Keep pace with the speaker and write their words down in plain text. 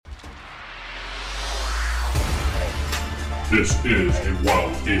This is a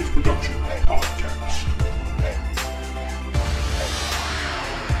Wild Games Production podcast.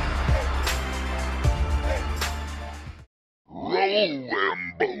 Roll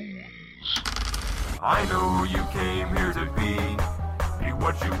them bones. I know you came here to be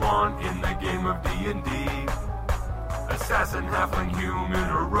what you want in the game of D&D. Assassin, halfling, human,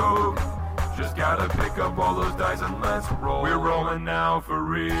 or rogue. Just gotta pick up all those dice and let's roll. We're rolling now for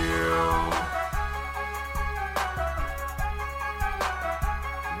real.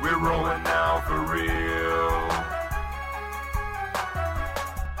 We're rolling now for real.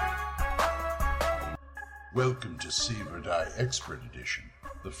 Welcome to Save or Die Expert Edition,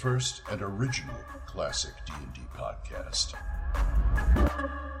 the first and original classic D&D podcast.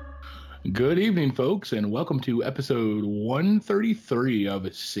 Good evening, folks, and welcome to episode 133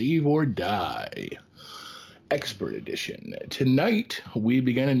 of Save or Die Expert Edition. Tonight, we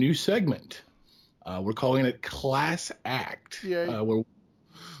begin a new segment. We're calling it Class Act,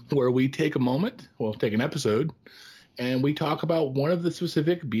 where we take a moment, we'll take an episode, and we talk about one of the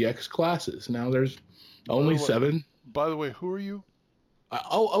specific BX classes. Now, there's only 7. By the way, who are you?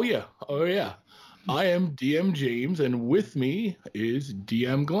 Oh yeah. I am DM James, and with me is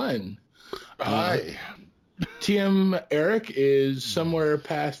DM Glen. Hi. TM Eric is somewhere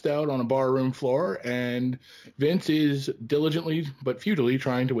passed out on a bar room floor, and Vince is diligently but futilely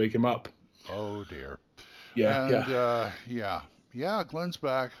trying to wake him up. Oh dear. Yeah. Yeah, Glen's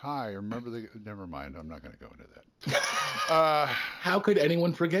back. Hi. Never mind. I'm not going to go into that. How could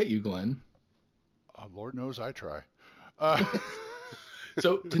anyone forget you, Glen? Lord knows I try.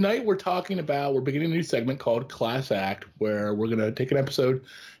 So tonight we're beginning a new segment called Class Act, where we're going to take an episode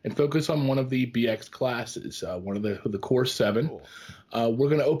and focus on one of the BX classes, one of the core 7. Cool. We're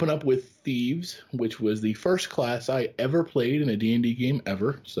going to open up with Thieves, which was the first class I ever played in a D&D game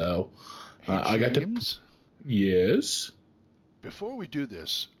ever. So I got to... Yes? Before we do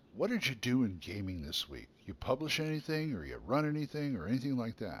this, what did you do in gaming this week? You publish anything, or you run anything, or anything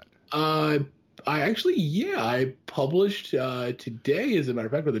like that? I published today, as a matter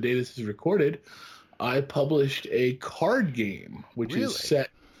of fact, or the day this is recorded, I published a card game, which is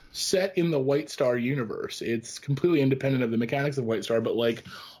set in the White Star universe. It's completely independent of the mechanics of White Star, but like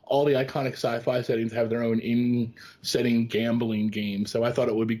all the iconic sci-fi settings have their own in-setting gambling game. So I thought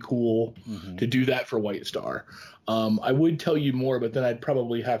it would be cool to do that for White Star. I would tell you more, but then I'd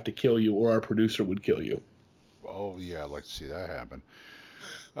probably have to kill you, or our producer would kill you. Oh, yeah, I'd like to see that happen.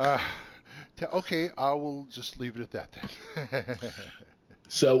 Okay, I will just leave it at that then.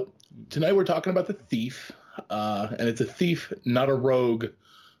 So tonight we're talking about the thief, and it's a thief, not a rogue.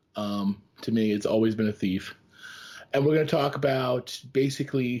 To me, it's always been a thief. And we're going to talk about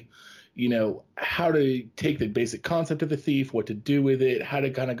basically, how to take the basic concept of the thief, what to do with it, how to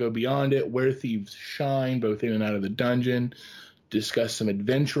kind of go beyond it, where thieves shine, both in and out of the dungeon, discuss some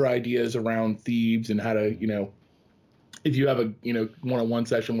adventure ideas around thieves and how to, if you have a, one-on-one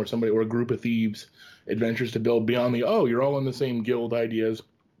session where somebody or a group of thieves adventures to build beyond you're all in the same guild ideas,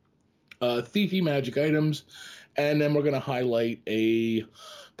 thiefy magic items, and then we're going to highlight a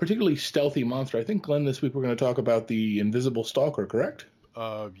particularly stealthy monster. I think, Glenn, this week we're going to talk about the Invisible Stalker, correct?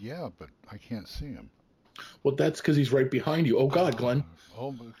 Yeah, but I can't see him. Well, that's because he's right behind you. Oh, God, Glenn.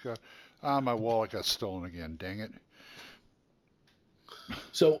 Oh, my God. My wallet got stolen again. Dang it.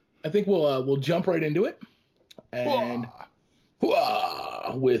 So I think we'll jump right into it. And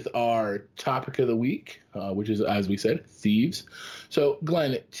with our topic of the week, which is, as we said, thieves. So,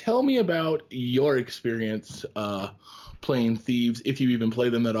 Glenn, tell me about your experience playing thieves, if you even play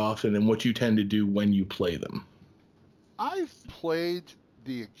them that often, and what you tend to do when you play them. I've played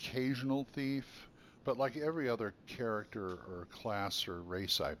the occasional thief, but like every other character or class or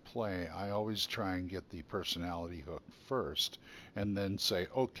race I play, I always try and get the personality hook first, and then say,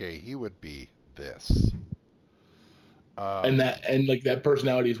 okay, he would be this. And that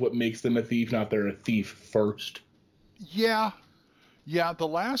personality is what makes them a thief, not they're a thief first. Yeah. The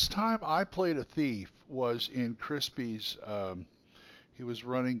last time I played a thief was in Crispy's. He was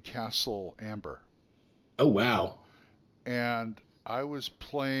running Castle Amber. Oh, wow. And I was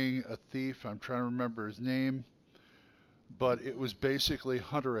playing a thief. I'm trying to remember his name, but it was basically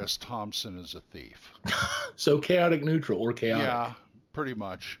Hunter S. Thompson as a thief. So chaotic neutral or chaotic. Yeah, pretty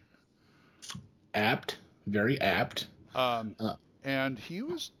much. Apt. Very apt. And he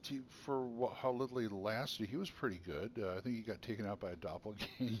was, how little he lasted, he was pretty good. I think he got taken out by a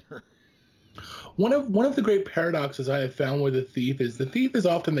doppelganger. One of the great paradoxes I have found with the thief is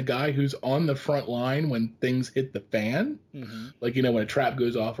often the guy who's on the front line when things hit the fan. Mm-hmm. Like, when a trap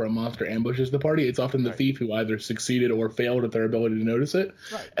goes off or a monster ambushes the party, it's often the thief who either succeeded or failed at their ability to notice it.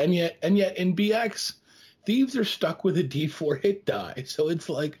 Right. And yet in BX, thieves are stuck with a D4 hit die. So it's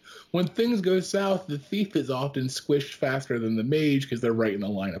like when things go south, the thief is often squished faster than the mage because they're right in the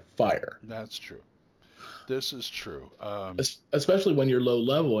line of fire. That's true. This is true. Especially when you're low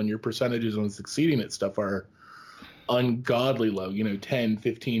level and your percentages on succeeding at stuff are ungodly low, 10,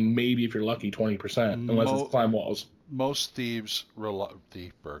 15, maybe if you're lucky, 20%, unless it's climb walls. Most thieves,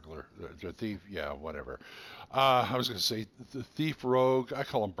 thief, burglar, the thief, yeah, whatever. I was going to say the thief, rogue, I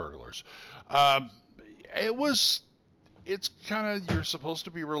call them burglars. It's kind of, you're supposed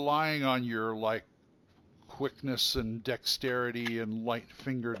to be relying on your, like, quickness and dexterity and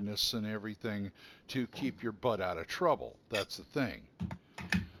light-fingeredness and everything to keep your butt out of trouble. That's the thing.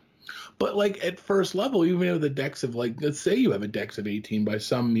 But like at first level, even with a dex of like, let's say you have a dex of 18 by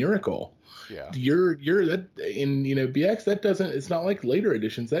some miracle, yeah, you're that in BX that doesn't. It's not like later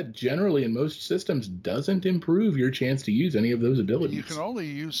editions that generally in most systems doesn't improve your chance to use any of those abilities. You can only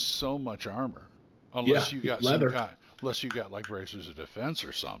use so much armor unless you got leather. Unless you got like bracers of defense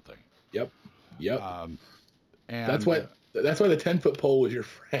or something. Yep. And that's why the 10-foot pole was your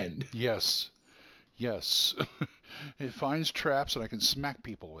friend. Yes. It finds traps and I can smack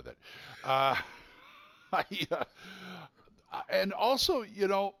people with it. And also,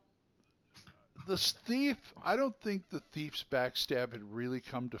 this thief, I don't think the thief's backstab had really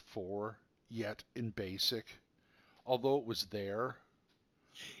come to fore yet in basic, although it was there.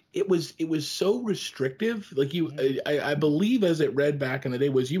 It was so restrictive. Like I believe as it read back in the day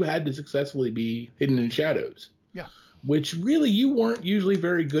was you had to successfully be hidden in shadows. Yeah. Which really you weren't usually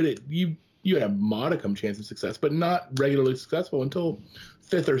very good at. You had a modicum chance of success, but not regularly successful until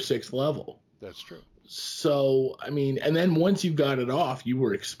 5th or 6th level. That's true. So, I mean, and then once you got it off, you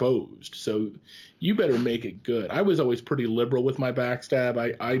were exposed. So you better make it good. I was always pretty liberal with my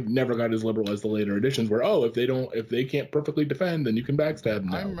backstab. I never got as liberal as the later editions where, if they can't perfectly defend, then you can backstab.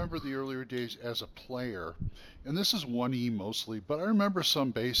 No. I remember the earlier days as a player, and this is 1E mostly, but I remember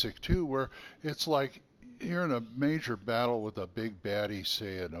some basic too, where it's like, you're in a major battle with a big baddie,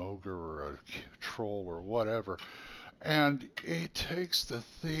 say an ogre or a troll or whatever, and it takes the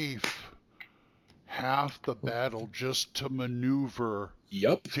thief half the battle just to maneuver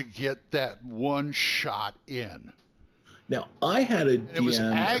to get that one shot in. Now, I had a DM... It was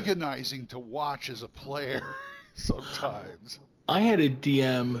agonizing to watch as a player sometimes. I had a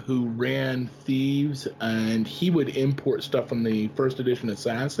DM who ran Thieves, and he would import stuff from the first edition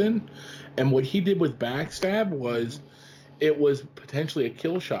Assassin. And what he did with Backstab was, it was potentially a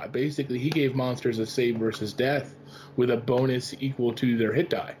kill shot. Basically, he gave monsters a save versus death with a bonus equal to their hit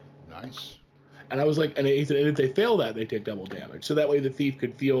die. Nice. And I was like, and he said, and if they fail that, they take double damage. So that way the thief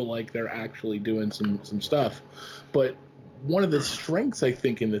could feel like they're actually doing some stuff. But one of the strengths, I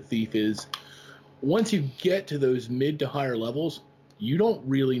think, in the thief is, once you get to those mid to higher levels, you don't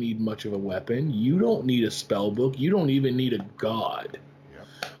really need much of a weapon. You don't need a spell book. You don't even need a god. Yep.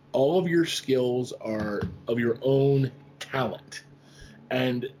 All of your skills are of your own talent.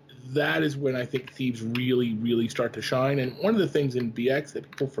 And that is when I think thieves really, really start to shine. And one of the things in BX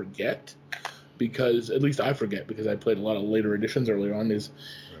that people forget, because at least I forget because I played a lot of later editions earlier on, is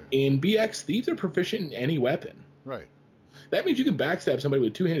in BX, thieves are proficient in any weapon. Right. That means you can backstab somebody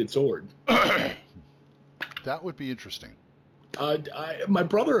with a two-handed sword. That would be interesting. My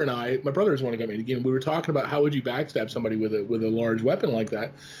brother is the one who got me the game. We were talking about how would you backstab somebody with a large weapon like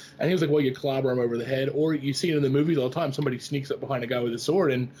that, and he was like, "Well, you clobber him over the head, or you see it in the movies all the time. Somebody sneaks up behind a guy with a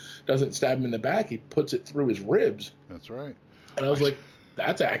sword and doesn't stab him in the back. He puts it through his ribs." That's right. And I was like,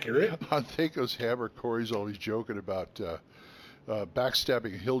 "That's accurate." On Thaco's Hammer, Corey's always joking about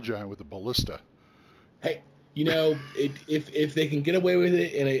backstabbing a hill giant with a ballista. Hey. If they can get away with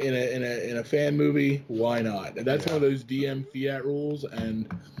it in a fan movie, why not? And that's one of those DM fiat rules, and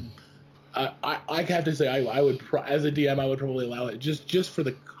I have to say I would as a DM I would probably allow it just for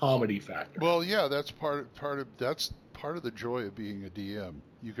the comedy factor. Well, yeah, that's part of the joy of being a DM.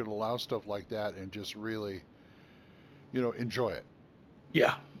 You can allow stuff like that and just really, enjoy it.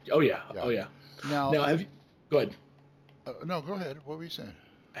 Yeah. Oh yeah. Now have you? Go ahead. No, go ahead. What were you saying?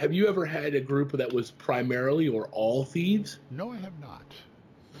 Have you ever had a group that was primarily or all thieves? No, I have not.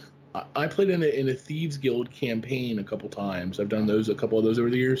 I played in a Thieves Guild campaign a couple times. I've done a couple of those over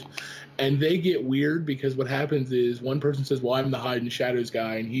the years. And they get weird because what happens is one person says, well, I'm the hide and shadows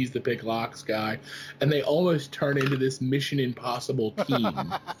guy, and he's the pick locks guy. And they almost turn into this Mission Impossible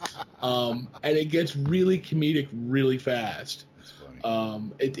team. And it gets really comedic really fast. That's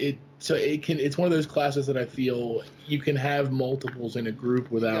funny. It's one of those classes that I feel you can have multiples in a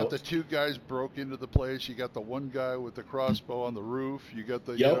group without. You got the two guys broke into the place. You got the one guy with the crossbow on the roof. You got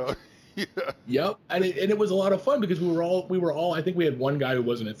the Yep. And it was a lot of fun because we were all. I think we had one guy who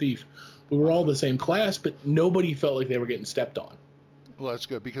wasn't a thief, We were all the same class, but nobody felt like they were getting stepped on. Well, that's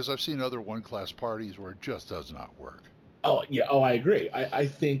good, because I've seen other one-class parties where it just does not work. Oh, yeah. Oh, I agree. I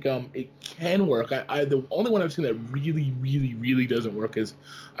think it can work. The only one I've seen that really, really, really doesn't work is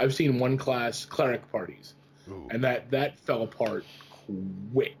I've seen one-class cleric parties. Ooh. And that fell apart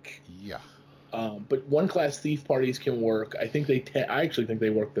quick. Yeah. But one-class thief parties can work. I think I actually think they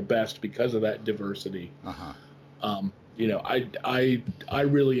work the best because of that diversity. Uh-huh. I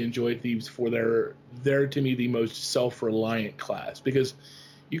really enjoy thieves for they're to me the most self-reliant class, because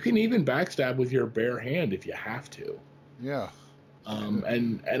you can even backstab with your bare hand if you have to. Yeah.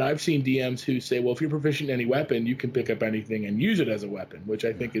 And I've seen DMs who say, well, if you're proficient in any weapon, you can pick up anything and use it as a weapon, which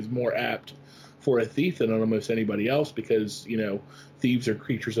I think is more apt for a thief than almost anybody else, because, thieves are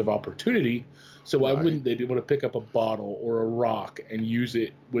creatures of opportunity. So why wouldn't they be able to pick up a bottle or a rock and use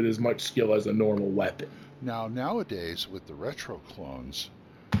it with as much skill as a normal weapon? Now, nowadays, with the retro clones,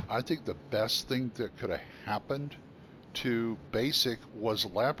 I think the best thing that could have happened to Basic was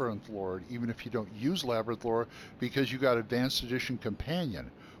Labyrinth Lord, even if you don't use Labyrinth Lord, because you got Advanced Edition Companion,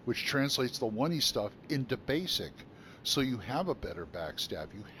 which translates the 1E stuff into Basic. So you have a better backstab.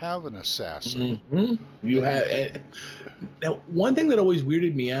 You have an assassin. Mm-hmm. You have. Now, one thing that always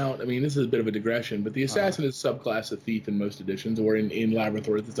weirded me out, I mean, this is a bit of a digression, but the assassin is a subclass of thief in most editions, or in Labyrinth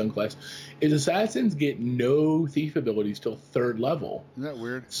Lord, it's its own class, is assassins get no thief abilities till 3rd level. Isn't that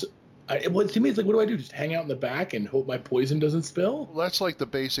weird? So, to me, it's like, what do I do? Just hang out in the back and hope my poison doesn't spill? Well, that's like the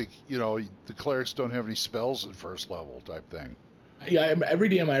basic, the clerics don't have any spells at 1st level type thing. Yeah, every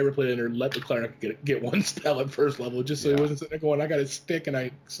DM I ever played under, let the cleric get one spell at 1st level, just so he wasn't sitting there going, I got a stick and a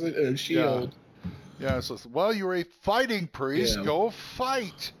shield. Yeah, so, well, you're a fighting priest, go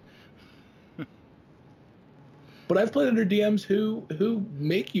fight! But I've played under DMs who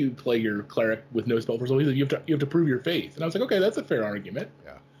make you play your cleric with no spell 1st level. You have to prove your faith. And I was like, okay, that's a fair argument.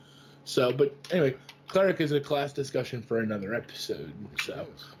 Yeah. So, but anyway, cleric is a class discussion for another episode. So,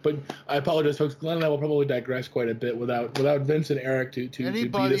 but I apologize, folks. Glenn and I will probably digress quite a bit without Vince and Eric to beat us about.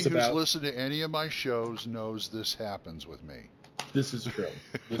 Anybody who's listened to any of my shows knows this happens with me. This is true.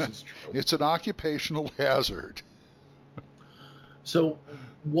 It's an occupational hazard. So,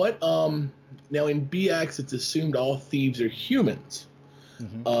 what? Now in BX, it's assumed all thieves are humans.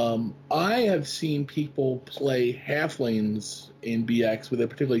 Mm-hmm. I have seen people play halflings in BX with a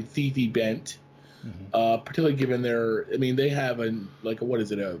particularly thiefy bent. Mm-hmm. Particularly given they have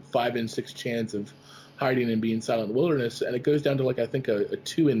a 5 in 6 chance of hiding and being silent in the wilderness, and it goes down to I think a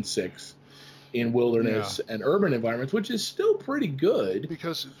 2 in 6 in wilderness and urban environments, which is still pretty good.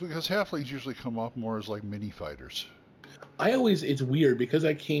 Because halflings usually come off more as like mini fighters. It's weird because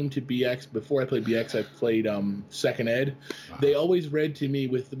I came to BX before I played BX. I played 2nd Ed. They always read to me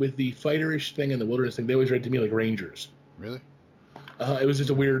with the fighterish thing and the wilderness thing. They always read to me like rangers. Really? It was just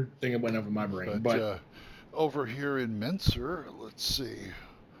a weird thing that went over my brain. But over here in Menser, let's see.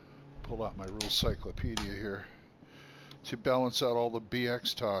 Pull out my rule cyclopedia here to balance out all the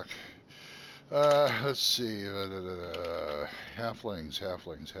BX talk. Let's see. Halflings.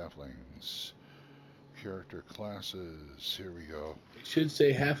 Character classes. Here we go. It should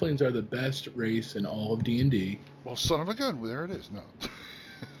say halflings are the best race in all of D&D. Well, son of a gun. There it is. No.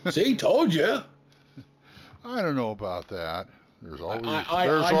 See, told you. I don't know about that. There's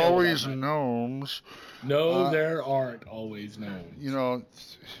always gnomes. No, there aren't always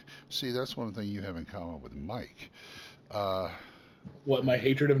gnomes. See, that's one thing you have in common with Mike. What, my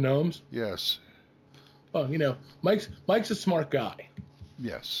hatred of gnomes? Yes. Well, Mike's a smart guy.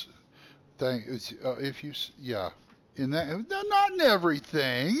 Yes. In that, not in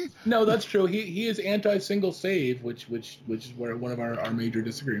everything. No, that's true. He is anti-single save, which is one of our major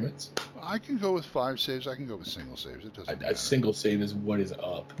disagreements. I can go with 5 saves. I can go with single saves. It doesn't matter. A single save is what is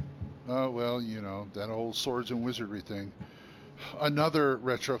up. Oh, well, that old swords and wizardry thing. Another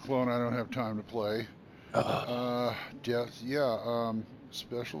retro clone I don't have time to play.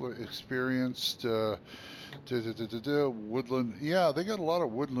 Special experienced woodland. Yeah, they got a lot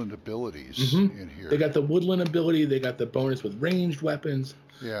of woodland abilities in here. They got the woodland ability. They got the bonus with ranged weapons.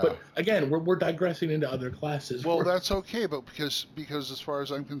 Yeah. But again, we're digressing into other classes. Well, that's okay, but because as far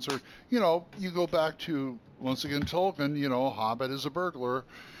as I'm concerned, you go back to once again Tolkien. Hobbit is a burglar.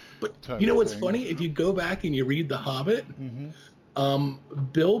 But what's funny? If you go back and you read The Hobbit,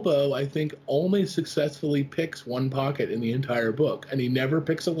 Bilbo, I think, only successfully picks one pocket in the entire book, and he never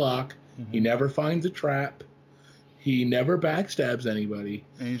picks a lock. He never finds a trap. He never backstabs anybody.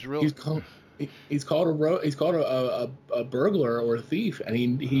 And he's called a burglar or a thief, and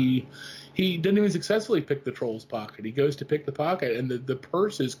he doesn't even successfully pick the troll's pocket. He goes to pick the pocket, and the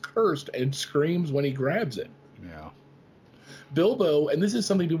purse is cursed and screams when he grabs it. Yeah. Bilbo, and this is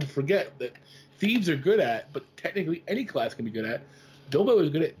something people forget that thieves are good at, but technically any class can be good at. Bilbo is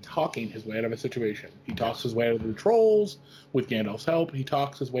good at talking his way out of a situation. He talks his way out of the trolls with Gandalf's help. He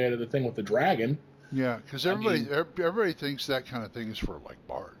talks his way out of the thing with the dragon. Yeah, because everybody thinks that kind of thing is for like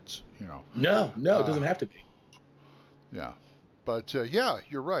bards, No, it doesn't have to be. Yeah, but yeah,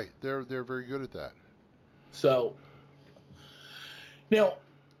 you're right. They're very good at that. So now,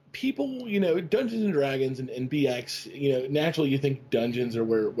 people, Dungeons and Dragons and BX, naturally you think dungeons are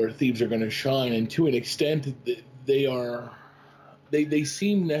where thieves are going to shine, and to an extent they are. They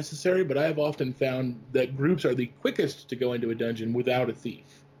seem necessary, but I have often found that groups are the quickest to go into a dungeon without a thief.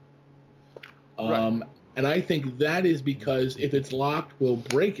 Right. And I think that is because if it's locked, we'll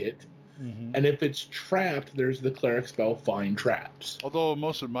break it. Mm-hmm. And if it's trapped, there's the cleric spell, Find Traps. Although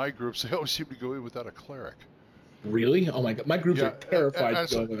most of my groups, they always seem to go in without a cleric. Really? Oh my God. My groups are terrified of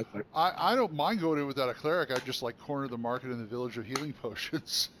going without a cleric. I don't mind going in without a cleric. I just corner the market in the Village of Healing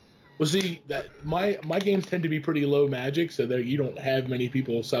Potions. Well, see, that my games tend to be pretty low magic, so that you don't have many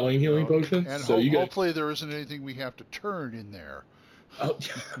people selling healing potions. And so hopefully there isn't anything we have to turn in there. Oh,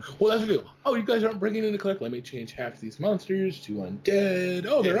 well, that's the deal. Oh, you guys aren't bringing in the cleric? Let me change half these monsters to undead.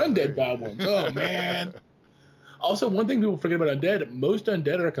 Oh, they're undead goblins. Oh, man. Also, one thing people forget about undead, most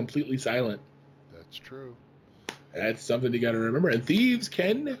undead are completely silent. That's true. That's something you got to remember. And thieves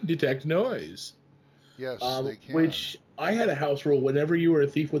can detect noise. Yes, they can. Which I had a house rule. Whenever you were a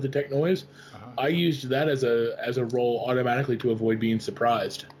thief with detect noise, I used that as a role automatically to avoid being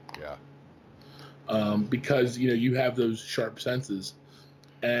surprised. Yeah. Because you have those sharp senses,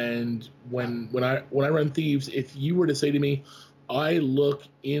 and when I run thieves, if you were to say to me, I look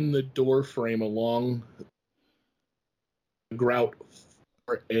in the door frame along the grout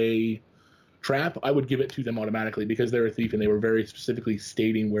for a trap, I would give it to them automatically because they're a thief and they were very specifically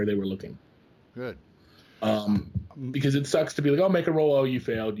stating where they were looking. Good. Because it sucks to be like, oh, make a roll, oh, you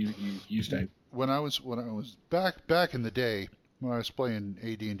failed, you stay. When I was back in the day when I was playing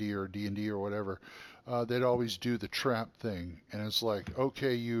AD&D or D&D or whatever, they'd always do the trap thing, and it's like,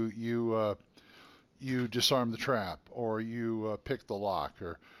 okay, you disarm the trap, or you pick the lock,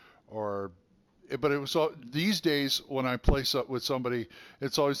 but it was these days when I play with somebody,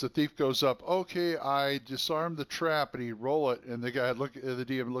 it's always the thief goes up, okay, I disarm the trap, and he'd roll it, and the guy look at the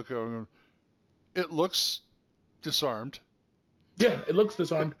DM and look at him. It looks disarmed. Yeah, it looks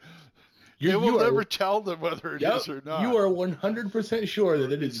disarmed. You will never tell them whether it is or not. You are 100% sure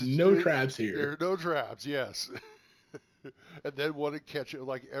that it is no traps here. There are no traps, yes. And then want to catch it,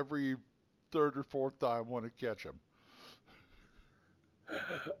 like every third or fourth time want to catch him.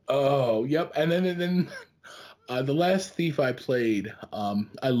 Oh, yep. And then the last thief I played,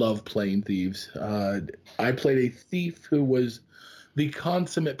 I love playing thieves. I played a thief who was the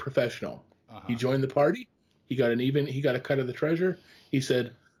consummate professional. He joined the party. He got a cut of the treasure. He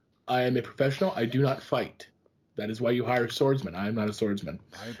said, I am a professional. I do not fight. That is why you hire swordsmen. I am not a swordsman.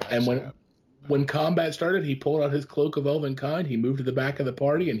 And when combat started, he pulled out his cloak of elven kind. He moved to the back of the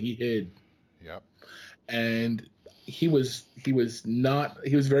party and he hid. Yep. And he was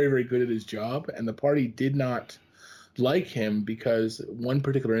very, very good at his job. And the party did not like him because one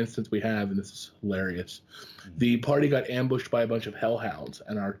particular instance we have, and this is hilarious, the party got ambushed by a bunch of hellhounds,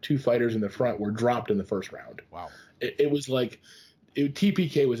 and our two fighters in the front were dropped in the first round. Wow. It was like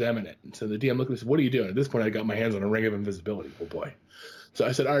TPK was imminent. So the DM looked at me and said, what are you doing? At this point, I got my hands on a ring of invisibility. Oh, boy. So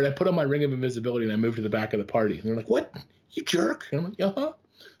I said, all right, I put on my ring of invisibility, and I moved to the back of the party. And they're like, what? You jerk. And I'm like, uh-huh.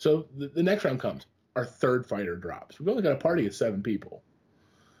 So the next round comes. Our third fighter drops. We've only got a party of 7 people.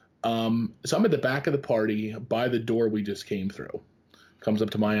 So I'm at the back of the party by the door we just came through. Comes up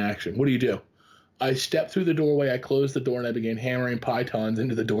to my action. What do you do? I step through the doorway, I closed the door, and I began hammering pythons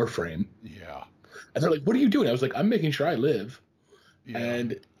into the door frame. Yeah. And they're like, what are you doing? I was like, I'm making sure I live. Yeah.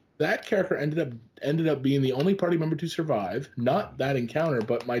 And that character ended up being the only party member to survive. Not that encounter,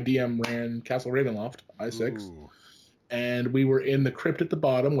 but my DM ran Castle Ravenloft, I6. Ooh. And we were in the crypt at the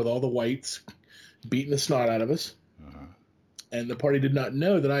bottom with all the whites beating the snot out of us. And the party did not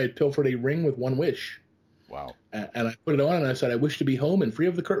know that I had pilfered a ring with one wish. Wow. And I put it on, and I said, I wish to be home and free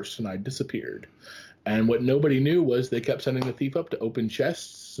of the curse, and I disappeared. And what nobody knew was they kept sending the thief up to open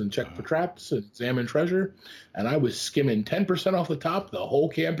chests and check for traps and examine treasure, and I was skimming 10% off the top the whole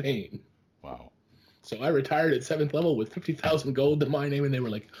campaign. Wow. So I retired at 7th level with 50,000 gold to my name, and they were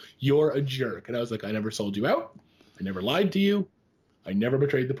like, you're a jerk. And I was like, I never sold you out. I never lied to you. I never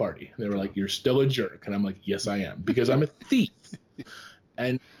betrayed the party. They were like, you're still a jerk. And I'm like, yes, I am, because I'm a thief.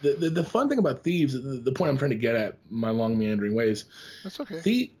 And the fun thing about thieves, the point I'm trying to get at, my long meandering ways, that's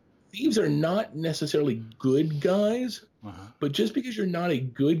okay. Thieves are not necessarily good guys, But just because you're not a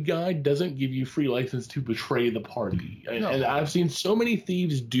good guy doesn't give you free license to betray the party. And, and I've seen so many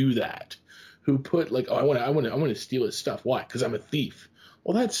thieves do that, who put like, oh, I want to steal his stuff. Why? Because I'm a thief.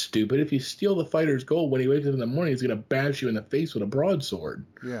 Well, that's stupid. If you steal the fighter's gold when he wakes up in the morning, he's going to bash you in the face with a broadsword.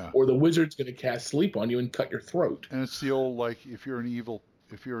 Yeah. Or the wizard's going to cast sleep on you and cut your throat. And it's the old, like, if you're an evil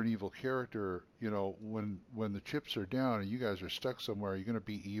character, you know, when the chips are down and you guys are stuck somewhere, are you going to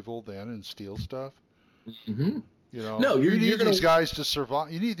be evil then and steal stuff? Mm-hmm. You know, no, you need these guys to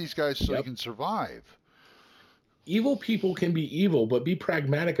survive. You need these guys so you can survive. Evil people can be evil, but be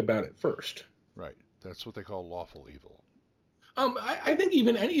pragmatic about it first. Right. That's what they call lawful evil. I think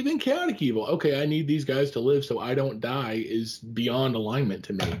even chaotic evil. Okay, I need these guys to live so I don't die is beyond alignment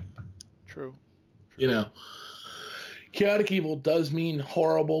to me. True. You know, chaotic evil does mean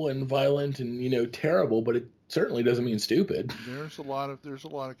horrible and violent and, you know, terrible, but it certainly doesn't mean stupid. There's a lot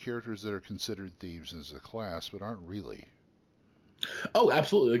of characters that are considered thieves as a class, but aren't really. Oh,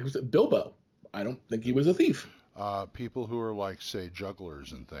 absolutely. Like Bilbo. I don't think he was a thief. People who are like, say,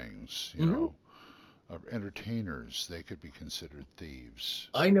 jugglers and things, you know, entertainers, they could be considered thieves.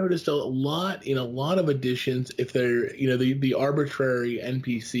 I noticed a lot in a lot of editions, if they're, you know, the arbitrary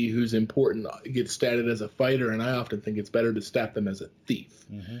NPC who's important gets statted as a fighter, and I often think it's better to stat them as a thief,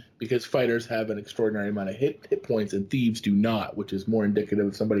 because fighters have an extraordinary amount of hit points and thieves do not, which is more indicative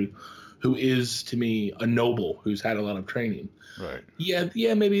of somebody who is, to me, a noble who's had a lot of training. Right.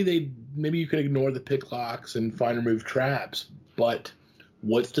 Yeah, maybe you can ignore the pick locks and find and remove traps, but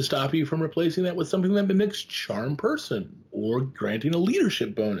what's to stop you from replacing that with something that mimics charm person, or granting a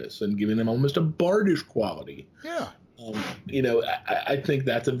leadership bonus and giving them almost a bardish quality? Yeah. You know, I think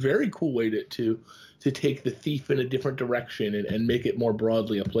that's a very cool way to take the thief in a different direction and make it more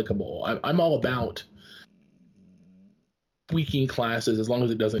broadly applicable. I'm all about tweaking classes as long as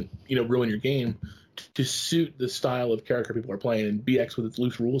it doesn't, you know, ruin your game, to suit the style of character people are playing, and BX with its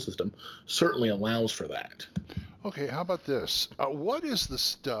loose rule system certainly allows for that. Okay, how about this? What is the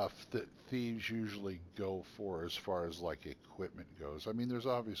stuff that thieves usually go for as far as like equipment goes? I mean, there's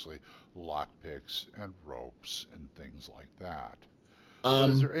obviously lockpicks and ropes and things like that.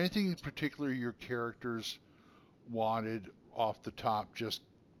 Is there anything in particular your characters wanted off the top just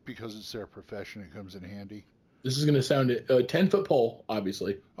because it's their profession, it comes in handy? This is going to sound a 10-foot pole,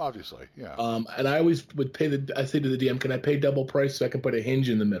 obviously. Obviously, yeah. And I always would I say to the DM, can I pay double price so I can put a hinge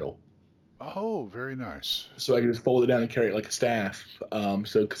in the middle? Oh, very nice. So I can just fold it down and carry it like a staff.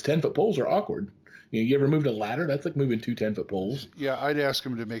 Because 10-foot poles are awkward. You ever moved a ladder? That's like moving two 10-foot poles. Yeah, I'd ask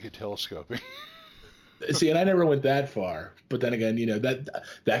him to make it telescoping. See, and I never went that far. But then again, you know,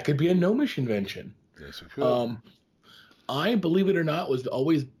 that could be a gnomish invention. Yes, it could. I, believe it or not, was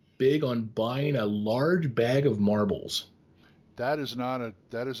always big on buying a large bag of marbles. That is not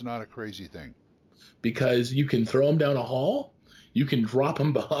a crazy thing. Because you can throw them down a hall. You can drop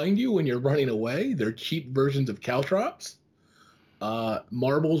them behind you when you're running away. They're cheap versions of caltrops.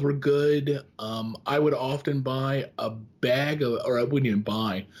 Marbles were good. I would often buy a bag of, or I wouldn't even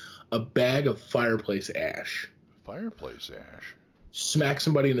buy, a bag of fireplace ash. Fireplace ash? Smack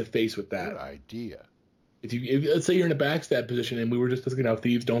somebody in the face with that. Good idea. If let's say you're in a backstab position, and we were just discussing how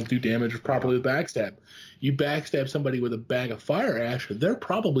thieves don't do damage properly with backstab. You backstab somebody with a bag of fire ash, they're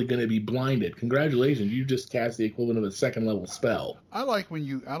probably going to be blinded. Congratulations, you just cast the equivalent of a second level spell. I like when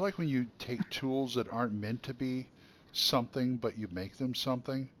you take tools that aren't meant to be something, but you make them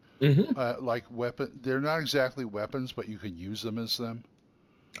something. Mm-hmm. Like weapon, they're not exactly weapons, but you can use them as them.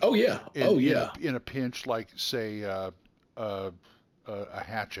 Oh yeah, In a pinch, like say a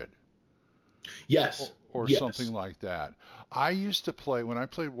hatchet. Yes. Or something like that. I used to play, when I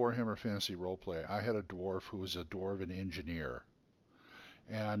played Warhammer Fantasy Roleplay, I had a dwarf who was a dwarven engineer.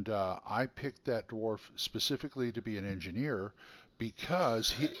 And I picked that dwarf specifically to be an engineer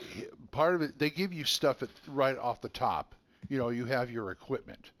because he part of it, they give you stuff right off the top. You know, you have your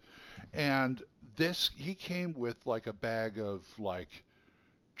equipment. And he came with like a bag of like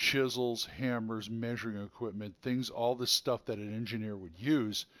chisels, hammers, measuring equipment, things, all this stuff that an engineer would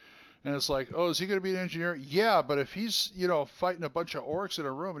use. And it's like, oh, is he going to be an engineer? Yeah, but if he's, you know, fighting a bunch of orcs in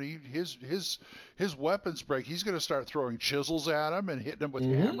a room and his weapons break, he's going to start throwing chisels at him and hitting them with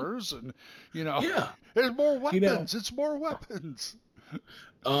hammers, and you know, there's more weapons. You know, it's more weapons.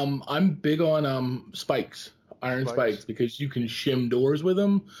 I'm big on spikes, iron spikes, because you can shim doors with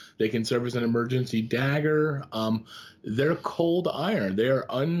them. They can serve as an emergency dagger. They're cold iron. They are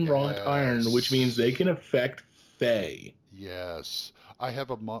unwrought iron, which means they can affect Fae. Yes. I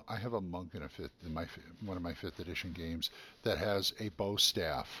have a monk in one of my 5th edition games that has a bow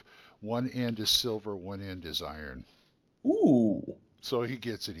staff. One end is silver, one end is iron. Ooh. So he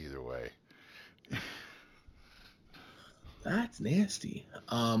gets it either way. That's nasty.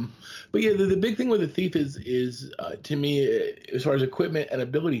 But yeah, the big thing with a thief is to me, as far as equipment and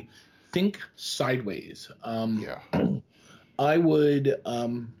ability, think sideways. Yeah. I would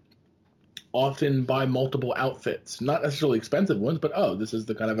often buy multiple outfits, not necessarily expensive ones, but this is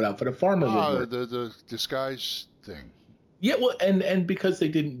the kind of an outfit a farmer would wear. The disguise thing. Yeah, well, and because they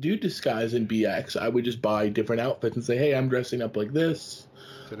didn't do disguise in BX, I would just buy different outfits and say, hey, I'm dressing up like this.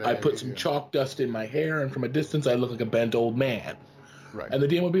 Today, I put some chalk dust in my hair, and from a distance, I look like a bent old man. Right. And the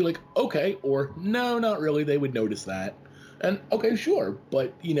DM would be like, okay, or no, not really. They would notice that. And okay, sure.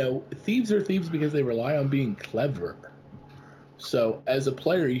 But, thieves are thieves because they rely on being clever. So as a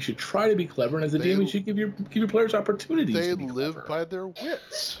player, you should try to be clever, and as a DM, you should give your players opportunities They to be live clever. by their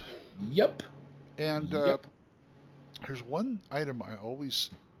wits. Yep. And Yep. There's one item I always,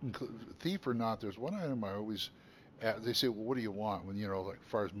 thief or not, there's one item I always, they say, well, what do you want? When, like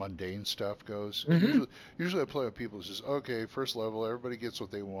as far as mundane stuff goes. Mm-hmm. Usually I play with people who says, okay, first level, everybody gets what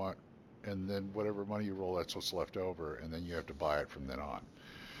they want, and then whatever money you roll, that's what's left over, and then you have to buy it from then on.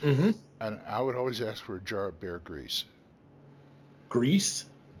 Mm-hmm. And I would always ask for a jar of bear grease. Grease?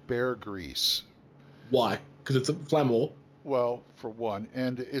 Bear grease. Why? Because it's flammable. Well, for one,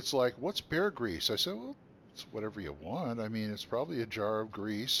 and it's like, what's bear grease? I said, well, it's whatever you want. I mean, it's probably a jar of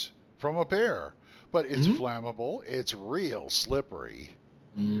grease from a bear, but it's flammable. It's real slippery.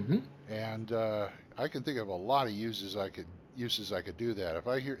 Mm-hmm. And I can think of a lot of uses I could do that.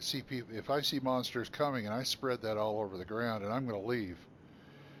 If I see monsters coming and I spread that all over the ground and I'm going to leave,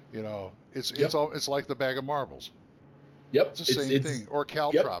 it's like the bag of marbles. Yep. It's the same thing, or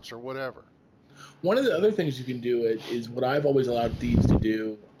caltrops or whatever. One of the other things you can do is what I've always allowed thieves to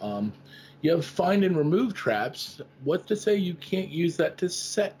do. You have find and remove traps. What's to say you can't use that to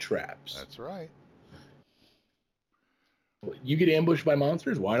set traps? That's right. You get ambushed by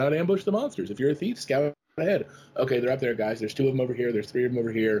monsters. Why not ambush the monsters? If you're a thief, scout ahead. Okay, they're up there, guys. There's 2 of them over here. There's 3 of them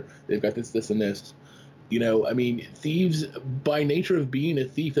over here. They've got this, this, and this. Thieves, by nature of being a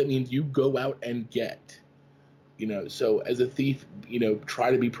thief, that means you go out and get. So as a thief,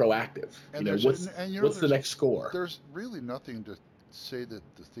 try to be proactive. And what's the next score? There's really nothing to say that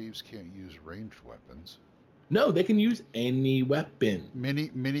the thieves can't use ranged weapons. No, they can use any weapon.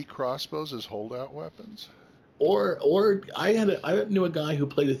 Mini crossbows as holdout weapons. Or I knew a guy who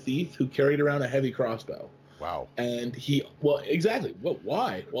played a thief who carried around a heavy crossbow. Wow. And exactly. Well,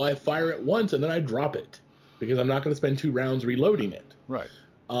 why? Well, I fire it once and then I drop it because I'm not going to spend 2 rounds reloading it. Right.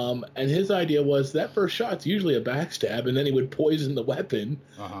 And his idea was that first shot's usually a backstab, and then he would poison the weapon.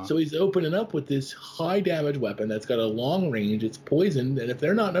 Uh-huh. So he's opening up with this high damage weapon that's got a long range. It's poisoned, and if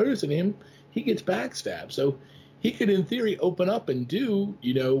they're not noticing him, he gets backstabbed. So he could, in theory, open up and do,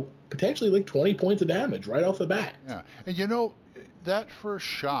 potentially like 20 points of damage right off the bat. Yeah, and that first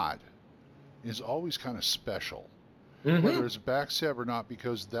shot is always kind of special, whether it's backstab or not,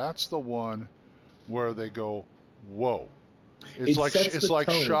 because that's the one where they go, whoa. It's like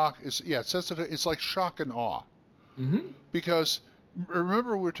shock. It's like shock and awe. Mm-hmm. Because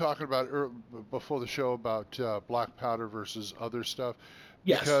remember we were talking about before the show about black powder versus other stuff.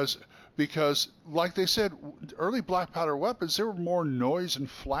 Yes. Because like they said, early black powder weapons, there were more noise and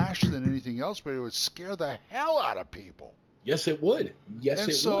flash than anything else, but it would scare the hell out of people. Yes, it would.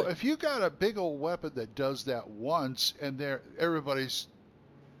 And so if you got a big old weapon that does that once, and everybody's,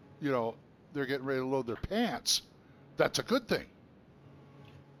 they're getting ready to load their pants. That's a good thing.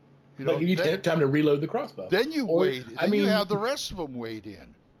 But you have time to reload the crossbow. Then you wait. You have the rest of them weighed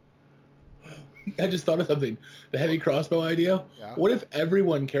in. I just thought of something. The heavy crossbow idea. Yeah. What if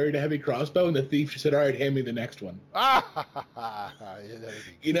everyone carried a heavy crossbow and the thief just said, "All right, hand me the next one"?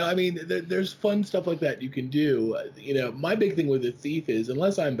 There's fun stuff like that you can do. My big thing with the thief is,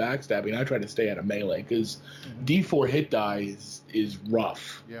 unless I'm backstabbing, I try to stay out of melee because D4 hit die is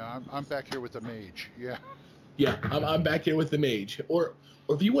rough. Yeah, I'm back here with the mage. Yeah. Yeah, I'm back here with the mage. Or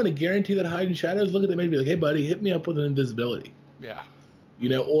if you want to guarantee that hide in shadows, look at the mage and be like, "Hey, buddy, hit me up with an invisibility." Yeah.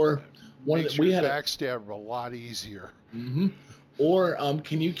 Or makes your backstab a lot easier. Mm-hmm. Or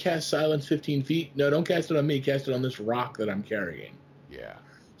can you cast silence 15 feet? No, don't cast it on me. Cast it on this rock that I'm carrying. Yeah.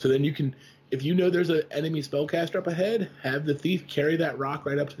 So then you can, if you know there's an enemy spellcaster up ahead, have the thief carry that rock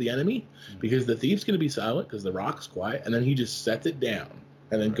right up to the enemy because the thief's going to be silent because the rock's quiet, and then he just sets it down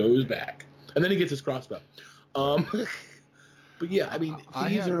and then goes back, and then he gets his crossbow. But yeah,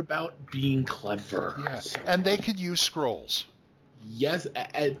 thieves are about being clever. Yeah. And they could use scrolls. Yes,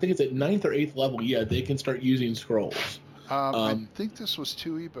 I think it's at 9th or 8th level. Yeah, they can start using scrolls. I think this was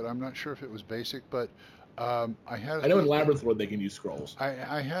 2E, but I'm not sure if it was basic. But I know in Labyrinth World they can use scrolls.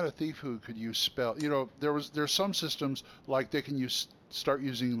 I had a thief who could use spell. There's some systems like they can start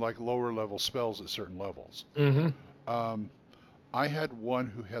using like lower level spells at certain levels. Mm-hmm. I had one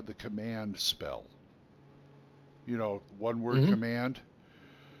who had the command spell. One word command.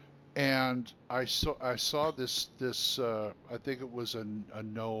 And I saw this I think it was a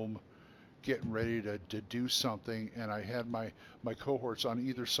gnome getting ready to do something, and I had my cohorts on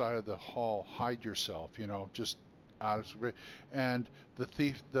either side of the hall. Hide yourself, just out of. And the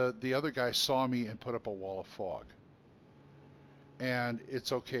thief, the other guy saw me and put up a wall of fog. And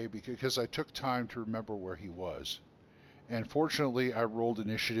it's okay because I took time to remember where he was. And fortunately, I rolled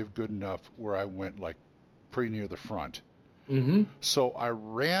initiative good enough where I went like pretty near the front. Mm-hmm. So I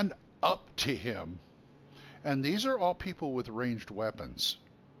ran up to him, and these are all people with ranged weapons.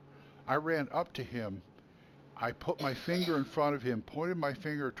 I ran up to him. I put my finger in front of him, pointed my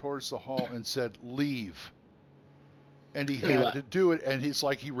finger towards the hall, and said, "Leave." And he had to do it, and he's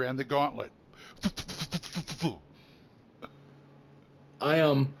like, he ran the gauntlet.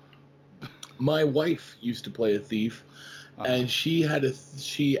 My wife used to play a thief, and she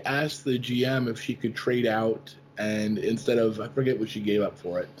asked the GM if she could trade out, and instead of, I forget what she gave up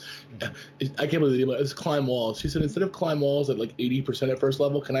for it. I can't believe it was climb walls. She said, instead of climb walls at like 80% at first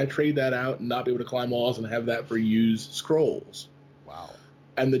level, can I trade that out and not be able to climb walls and have that for use scrolls? Wow.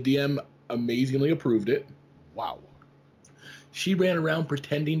 And the DM amazingly approved it. Wow. She ran around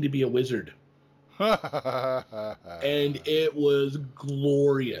pretending to be a wizard. And it was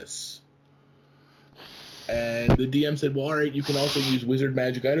glorious. And the DM said, well, all right, you can also use wizard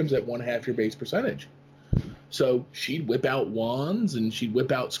magic items at 1/2 your base percentage. So she'd whip out wands, and she'd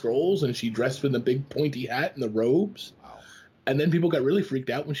whip out scrolls, and she dressed in the big pointy hat and the robes. Wow. And then people got really freaked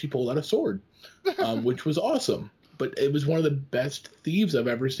out when she pulled out a sword, which was awesome. But it was one of the best thieves I've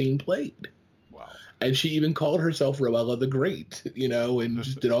ever seen played. Wow. And she even called herself Roella the Great, and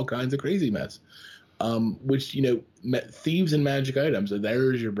just did all kinds of crazy mess. Which, thieves and magic items,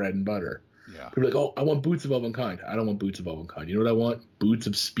 there's your bread and butter. Yeah. People are like, oh, I want boots of Elvenkind. I don't want boots of Elvenkind. You know what I want? Boots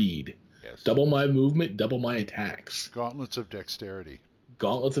of speed. Yes. Double my movement, double my attacks. Gauntlets of dexterity.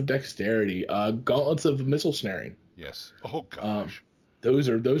 Gauntlets of dexterity. Gauntlets of missile snaring. Yes. Oh, gosh. Those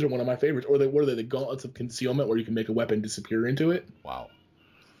are one of my favorites. Or what are they? The gauntlets of concealment, where you can make a weapon disappear into it. Wow.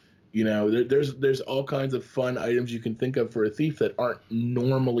 There's all kinds of fun items you can think of for a thief that aren't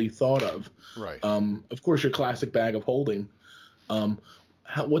normally thought of. Right. Of course, your classic bag of holding.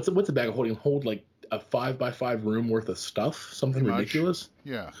 What's a bag of holding? Hold like a 5x5 room worth of stuff, something ridiculous.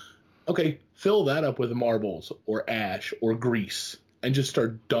 Yeah. Okay, fill that up with marbles or ash or grease and just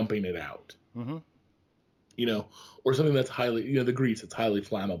start dumping it out. Mm-hmm. Or something that's highly, the grease, it's highly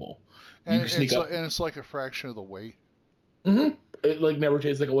flammable. And it's like a fraction of the weight. Mm-hmm. It like never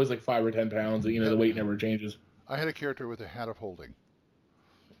changes. Like always, like 5 or 10 pounds. The weight never changes. I had a character with a hat of holding,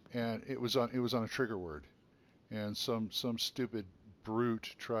 and it was on a trigger word, and some stupid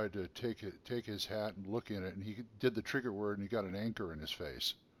brute tried to take his hat and look in it, and he did the trigger word, and he got an anchor in his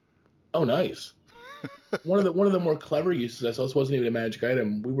face. Oh, nice. One of the more clever uses, I saw this wasn't even a magic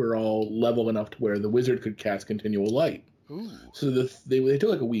item. We were all level enough to where the wizard could cast continual light. Ooh. So they took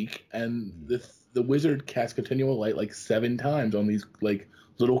like a week, and the wizard cast continual light like 7 times on these like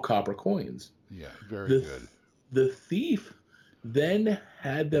little copper coins. Yeah, very good. The thief then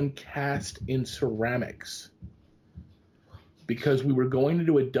had them cast in ceramics because we were going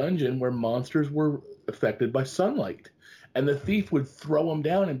into a dungeon where monsters were affected by sunlight. And the thief would throw them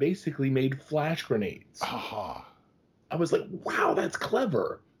down and basically made flash grenades. Aha. I was like, wow, that's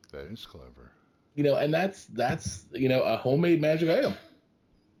clever. That is clever. And that's a homemade magic item.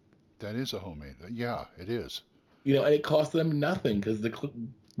 That is a homemade. Yeah, it is. And it cost them nothing because the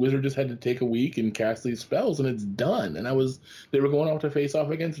wizard just had to take a week and cast these spells, and it's done. And they were going off to face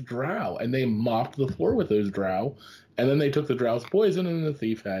off against drow, and they mopped the floor with those drow, and then they took the drow's poison, and the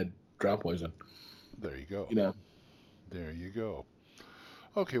thief had drow poison. There you go. There you go.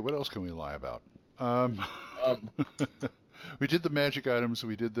 Okay, what else can we lie about? We did the magic items.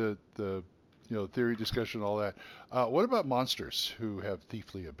 We did the theory discussion, all that. What about monsters who have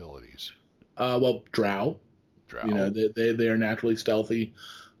thiefly abilities? Well, drow. They are naturally stealthy.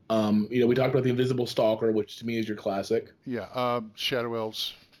 We talked about the invisible stalker, which to me is your classic. Yeah. Shadow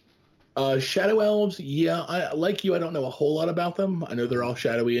elves. Shadow elves. Yeah. I don't know a whole lot about them. I know they're all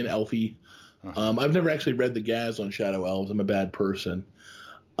shadowy and elfy. Uh-huh. I've never actually read the Gaz on shadow elves. I'm a bad person.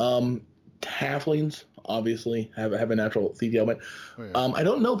 Halflings obviously have a natural thief element. Oh, yeah. I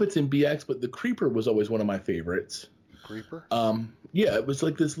don't know if it's in BX, but the creeper was always one of my favorites. Creeper? Yeah, it was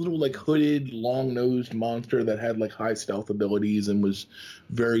like this little like hooded, long-nosed monster that had like high stealth abilities and was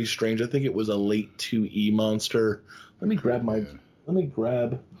very strange. I think it was a late 2E monster. Let me grab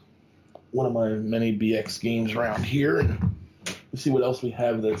one of my many BX games around here and see what else we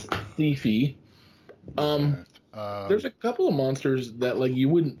have that's thiefy. There's a couple of monsters that like you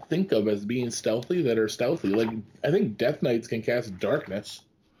wouldn't think of as being stealthy that are stealthy. Like I think Death Knights can cast darkness.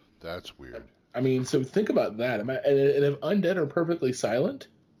 That's weird. I mean, so think about that. And if undead are perfectly silent,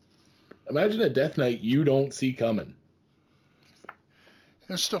 imagine a Death Knight you don't see coming.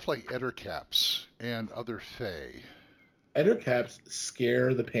 And stuff like Ettercaps and other Fae. Ettercaps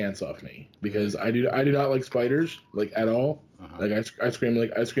scare the pants off me because I do not like spiders like at all. Like I scream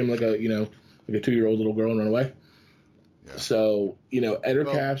like a 2-year-old little girl and run away. Yeah. So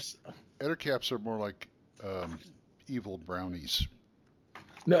Ettercaps. Well, Ettercaps are more like evil brownies.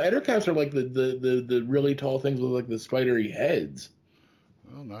 No, Ettercaps are like the really tall things with like the spidery heads.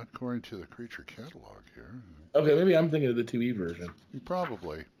 Well, not according to the creature catalog here. Okay, maybe I'm thinking of the 2E version.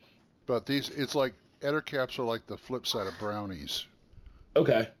 Probably, but it's like Ettercaps are like the flip side of brownies.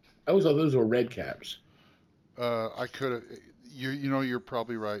 Okay, I always thought those were red caps. I could have. You're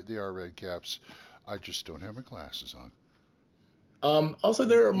probably right. They are red caps. I just don't have my glasses on. Also,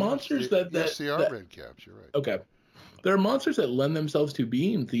 there are monsters yes, they are red caps. You're right. Okay, there are monsters that lend themselves to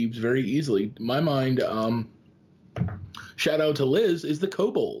being thieves very easily. In my mind, shout out to Liz, is the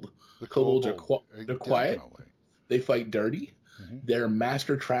kobold. The kobolds are they're quiet. Definitely. They fight dirty. Mm-hmm. They're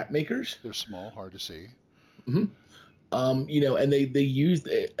master trap makers. They're small, hard to see. Mm-hmm. And they use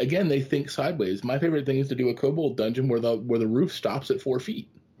again. They think sideways. My favorite thing is to do a kobold dungeon where the roof stops at 4 feet.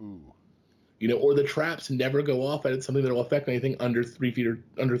 Ooh. Or the traps never go off at something that will affect anything under 3 feet or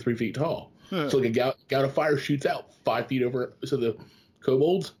under 3 feet tall. So like a gout of fire shoots out 5 feet over, so the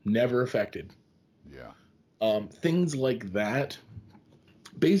kobolds never affected. Yeah. Things like that.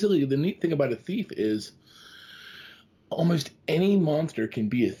 Basically, the neat thing about a thief is almost any monster can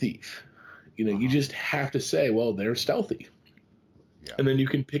be a thief. You just have to say, well, they're stealthy. Yeah. And then you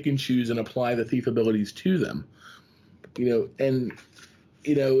can pick and choose and apply the thief abilities to them.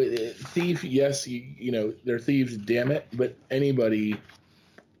 Thief, yes, they're thieves, damn it, but anybody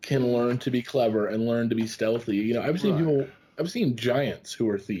can learn to be clever and learn to be stealthy. I've seen giants who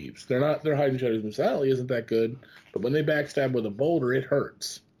are thieves. Their hiding shadows mentality isn't that good, but when they backstab with a boulder, it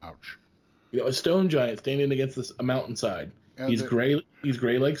hurts. Ouch. A stone giant standing against a mountainside. And He's gray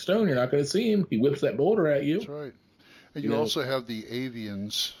like stone. You're not going to see him. He whips that boulder at you. That's right. And you also have the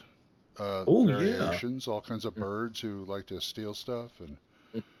avians variations, all kinds of birds who like to steal stuff, and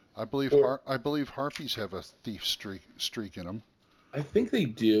I believe harpies have a thief streak in them. I think they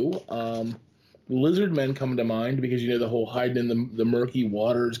do. Lizard men come to mind because the whole hiding in the murky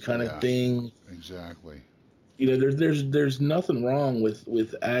waters kind of thing. Exactly. There's nothing wrong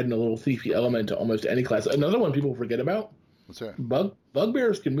with adding a little thiefy element to almost any class. Another one people forget about. What's that?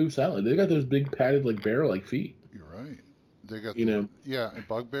 Bugbears can move silently. They got those big padded like bear-like feet. You're right. They got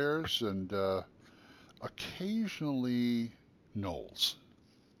bugbears and occasionally gnolls.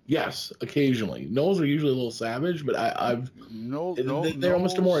 Yes, occasionally. Gnolls are usually a little savage, but they're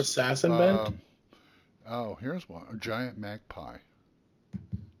almost a more assassin bent. Here's one. A giant magpie.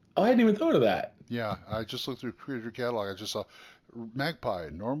 Oh, I hadn't even thought of that. Yeah, I just looked through Creature Catalog. I just saw magpie,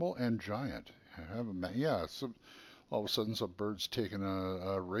 normal and giant. All of a sudden some bird's taking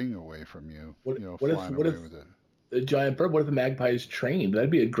a ring away from you. What if a giant bird? What if the magpie is trained? That'd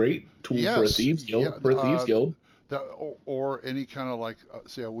be a great tool for a thieves guild. Yeah, guild. Or any kind of like,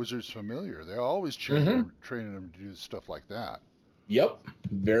 say, a wizard's familiar. They're always training them to do stuff like that. Yep.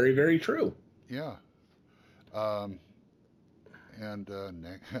 Very, very true. Yeah. And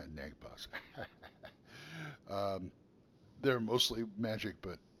Nagpas. They're mostly magic,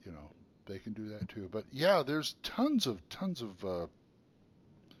 but, they can do that too. But yeah, there's tons of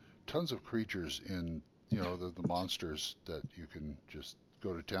creatures in, the monsters that you can just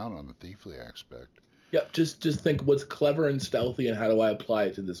go to town on the thiefly aspect. Yeah, just think what's clever and stealthy and how do I apply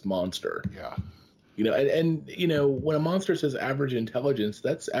it to this monster? Yeah. And when a monster says average intelligence,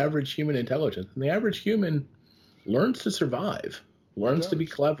 that's average human intelligence. And the average human learns to survive, learns to be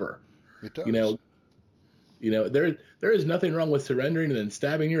clever. It does. There is nothing wrong with surrendering and then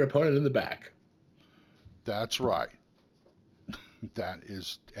stabbing your opponent in the back. That's right. That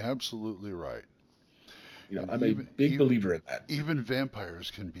is absolutely right. I'm a big believer in that. Even vampires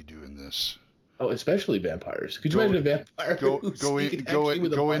can be doing this. Oh, especially vampires. Could you imagine a vampire go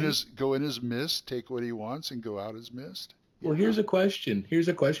in as mist, take what he wants, and go out as mist? Well, here's a question. Here's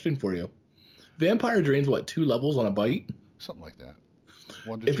a question for you. Vampire drains 2 levels on a bite? Something like that.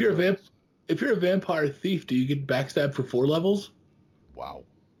 If you're a vampire thief, do you get backstabbed for 4 levels? Wow.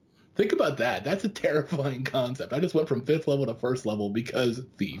 Think about that. That's a terrifying concept. I just went from 5th level to 1st level because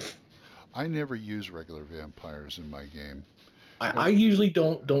thief. I never use regular vampires in my game. I usually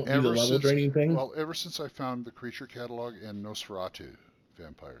don't do the level draining thing. Well, ever since I found the Creature Catalog and Nosferatu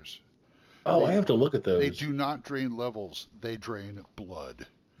vampires. Oh, I have to look at those. They do not drain levels. They drain blood.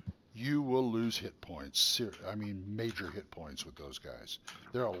 You will lose hit points. I mean, major hit points with those guys.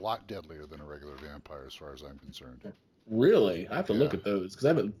 They're a lot deadlier than a regular vampire, as far as I'm concerned. Really? I have to look Yeah. at those because I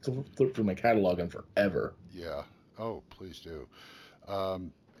haven't looked through my catalog in forever. Yeah. Oh, please do.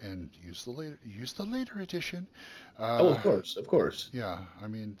 And use the later edition. Oh, of course. Yeah. I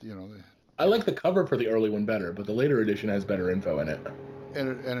mean, I like the cover for the early one better, but the later edition has better info in it.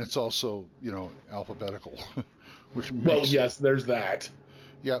 and it's also alphabetical, which makes, Well, yes, there's that.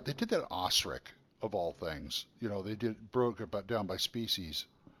 Yeah, they did that Osric of all things. They broke it down by species.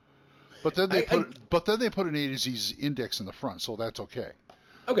 But then they put an A to Z index in the front, so that's okay.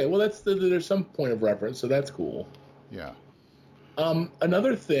 Okay, well there's some point of reference, so that's cool. Yeah.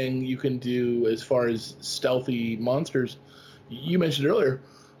 Another thing you can do as far as stealthy monsters, you mentioned earlier,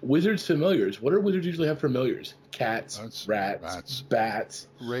 wizards familiars. What do wizards usually have familiars? Cats, rats, bats,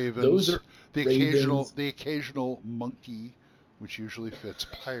 ravens. Those are the occasional monkey, which usually fits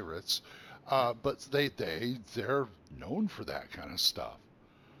pirates. But they're known for that kind of stuff.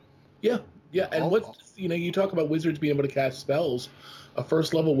 Yeah. And you talk about wizards being able to cast spells. A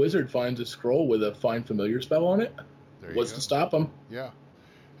first level wizard finds a scroll with a find familiar spell on it. What's to stop them? Yeah.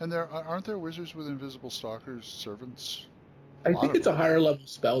 And aren't there wizards with invisible stalkers, servants? I think it's a higher level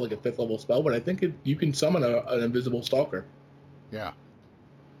spell, like a 5th level spell, but I think you can summon an invisible stalker. Yeah.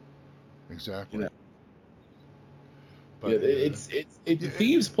 Exactly. But it's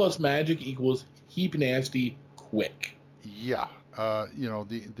thieves plus magic equals heap nasty quick. Yeah.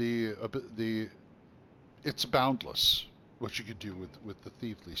 It's boundless what you could do with the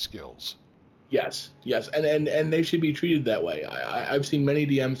thiefly skills. Yes, and they should be treated that way. I've seen many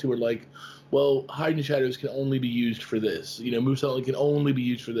DMs who are like, well, hide and shadows can only be used for this. Move something can only be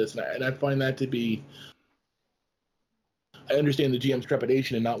used for this, and I find that to be. I understand the GM's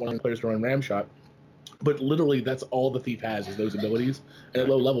trepidation and not wanting players to run ramshot, but literally that's all the thief has is those abilities, and at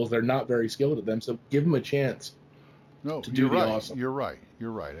low levels they're not very skilled at them. So give them a chance. No, to do you're right. Awesome. You're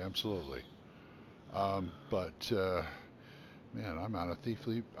right. Absolutely. Man, I'm out of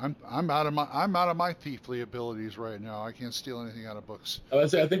thiefly. I'm out of my thiefly abilities right now. I can't steal anything out of books. I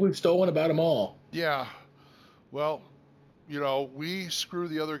think we've stolen about them all. Yeah. Well, we screw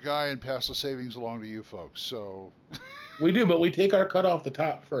the other guy and pass the savings along to you folks. So we do, but we take our cut off the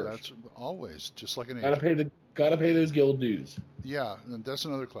top first. That's always just like an agent. Gotta pay those guild dues. Yeah, and that's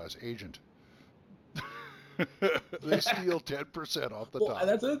another class, agent. They steal 10% off the top.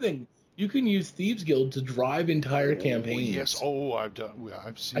 That's the other thing. You can use Thieves Guild to drive entire campaigns. Yes. Oh, I've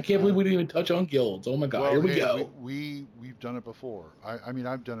seen. I can't believe we didn't even touch on guilds. Oh my god! Well, here we go. We've done it before. I mean,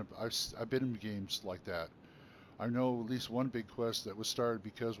 I've done it. I've been in games like that. I know at least one big quest that was started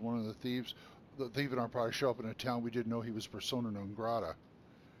because one of the thief in our party showed up in a town we didn't know he was persona non grata.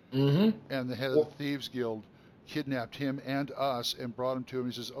 Mm-hmm. And the head of the Thieves Guild kidnapped him and us and brought him to him.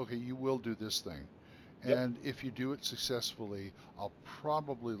 He says, "Okay, you will do this thing. And if you do it successfully, I'll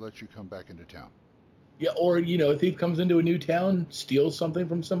probably let you come back into town." Yeah, or, a thief comes into a new town, steals something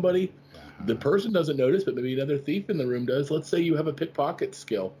from somebody. The person doesn't notice, but maybe another thief in the room does. Let's say you have a pickpocket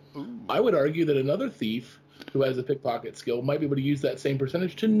skill. Ooh. I would argue that another thief who has a pickpocket skill might be able to use that same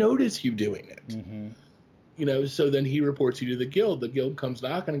percentage to notice you doing it. Mm-hmm. So then he reports you to the guild. The guild comes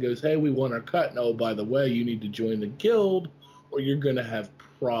knocking and goes, hey, we want our cut. And, oh, by the way, you need to join the guild or you're going to have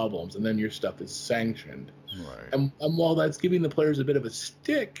problems, and then your stuff is sanctioned. Right. And while that's giving the players a bit of a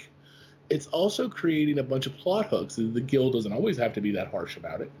stick, it's also creating a bunch of plot hooks. The guild doesn't always have to be that harsh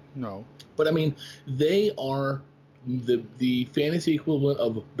about it. No. But I mean, they are the fantasy equivalent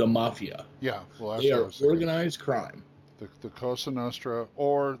of the mafia. Yeah. Well, that's they are organized crime. The Cosa Nostra,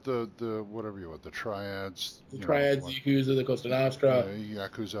 or the whatever you want, the triads. The triads, the Yakuza, the Cosa Nostra.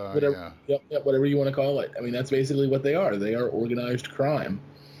 Yakuza, whatever, yeah. Yep, whatever you want to call it. I mean, that's basically what they are. They are organized crime.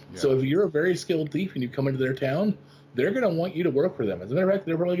 Yeah. So if you're a very skilled thief and you come into their town, they're going to want you to work for them. As a matter of fact,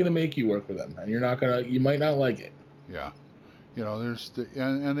 they're probably going to make you work for them, and you might not like it. Yeah. There's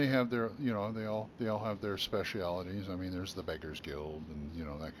and they have their, they all have their specialities. I mean, there's the Beggars Guild and,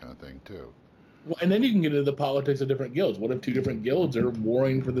 that kind of thing too. Well, and then you can get into the politics of different guilds. What if two different guilds are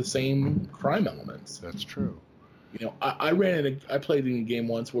warring for the same crime elements? That's true. I played in a game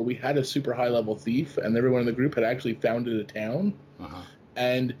once where we had a super high level thief, and everyone in the group had actually founded a town,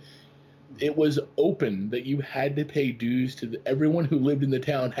 and it was open that you had to pay dues to everyone who lived in the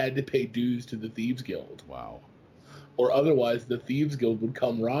town had to pay dues to the Thieves Guild. Wow. Or otherwise, the Thieves Guild would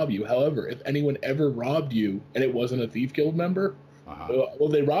come rob you. However, if anyone ever robbed you and it wasn't a Thief Guild member, well,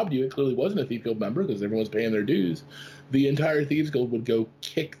 they robbed you. It clearly wasn't a Thief Guild member because everyone's paying their dues. The entire Thieves Guild would go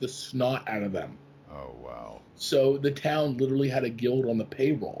kick the snot out of them. Oh, wow. So the town literally had a guild on the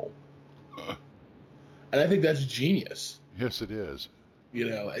payroll. And I think that's genius. Yes, it is. You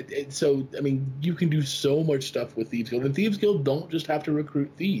know, so, I mean, you can do so much stuff with Thieves Guild. And Thieves Guild don't just have to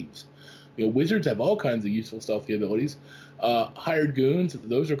recruit thieves. You know, wizards have all kinds of useful stealthy abilities. Hired goons,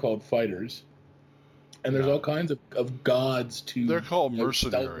 those are called fighters. And there's all kinds of gods to... They're called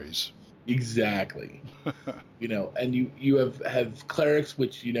mercenaries. Exactly. You know, and you have clerics,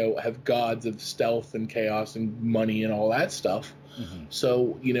 which, you know, have gods of stealth and chaos and money and all that stuff. Mm-hmm.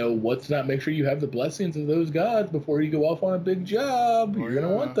 So, you know, what's not make sure you have the blessings of those gods before you go off on a big job. You're going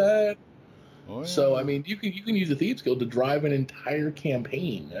to want that. So, I mean, you can use the Thieves Guild to drive an entire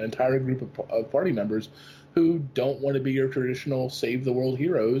campaign, an entire group of party members who don't want to be your traditional save the world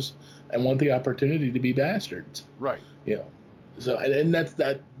heroes and want the opportunity to be bastards. Right. You know. So, and that's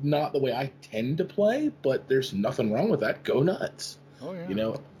not the way I tend to play, but there's nothing wrong with that. Go nuts. Oh, yeah. You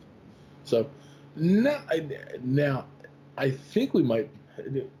know. So, now I think we might.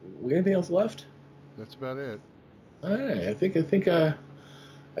 We anything else left? That's about it. All right. I think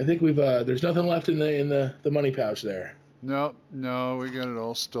we've. There's nothing left in the money pouch there. No, we got it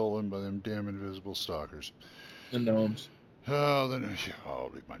all stolen by them damn invisible stalkers. The gnomes. Oh, I'll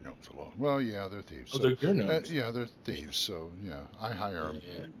leave my gnomes alone. Well, yeah, they're thieves. Oh, they're your gnomes. Yeah, they're thieves. So yeah, I hire them.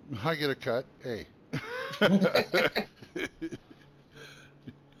 Yeah. I get a cut. Hey.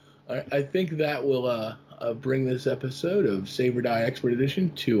 I think that will bring this episode of Save or Die Expert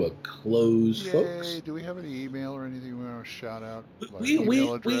Edition to a close, folks. Do we have any email or anything we want to shout out? Like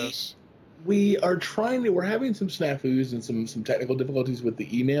email address? We are trying to. We're having some snafus and some technical difficulties with the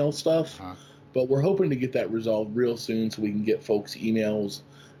email stuff, but we're hoping to get that resolved real soon so we can get folks emails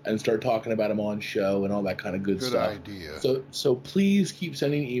and start talking about them on show and all that kind of good stuff. Good idea. So please keep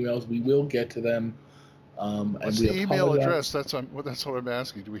sending emails. We will get to them. What's the email address? That's what I'm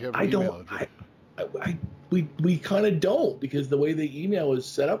asking. Do we have an email address? We kind of don't, because the way the email is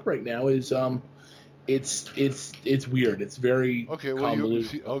set up right now is it's weird. It's very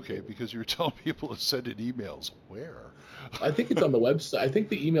convoluted. Because you're telling people to send in emails. Where? I think it's on the website. I think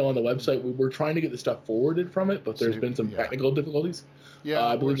the email on the website, we're trying to get the stuff forwarded from it, but there's been some technical difficulties. Yeah,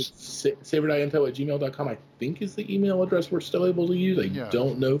 I believe it's saverdinfo@gmail.com, I think, is the email address we're still able to use. I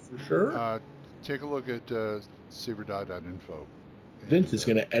don't know for sure. Take a look at saverdie.info. Vince is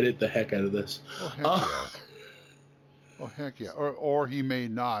going to edit the heck out of this. Oh, heck yeah. Or he may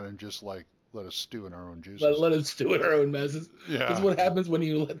not and just let us stew in our own juices. Let us stew in our own messes. Yeah. That's what happens when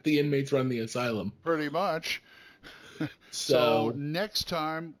you let the inmates run the asylum. Pretty much. So next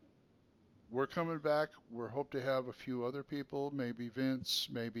time we're coming back. We hope to have a few other people. Maybe Vince.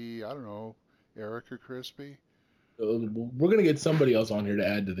 Maybe, I don't know, Eric or Crispy. We're going to get somebody else on here to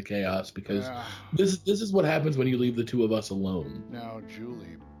add to the chaos, because this is what happens when you leave the two of us alone. Now,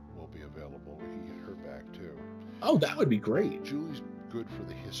 Julie will be available. We can get her back, too. Oh, that would be great. Julie's good for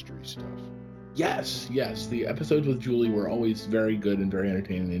the history stuff. Yes. The episodes with Julie were always very good and very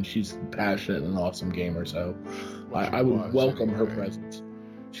entertaining, and she's passionate and an awesome gamer, so I would welcome her presence.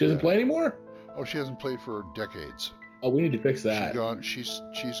 She doesn't play anymore? Oh, she hasn't played for decades. Oh, we need to fix that.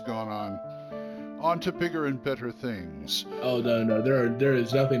 She's gone on to bigger and better things. Oh, no. There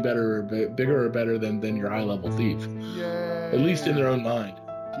is nothing better or bigger or better than your high-level thief. Yay. At least in their own mind.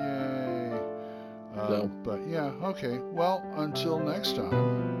 Yay. But, yeah, okay. Well, until next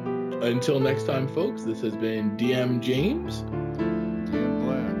time. Until next time, folks, this has been DM James. DM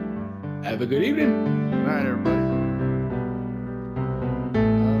Glen. Have a good evening. Good night, everybody.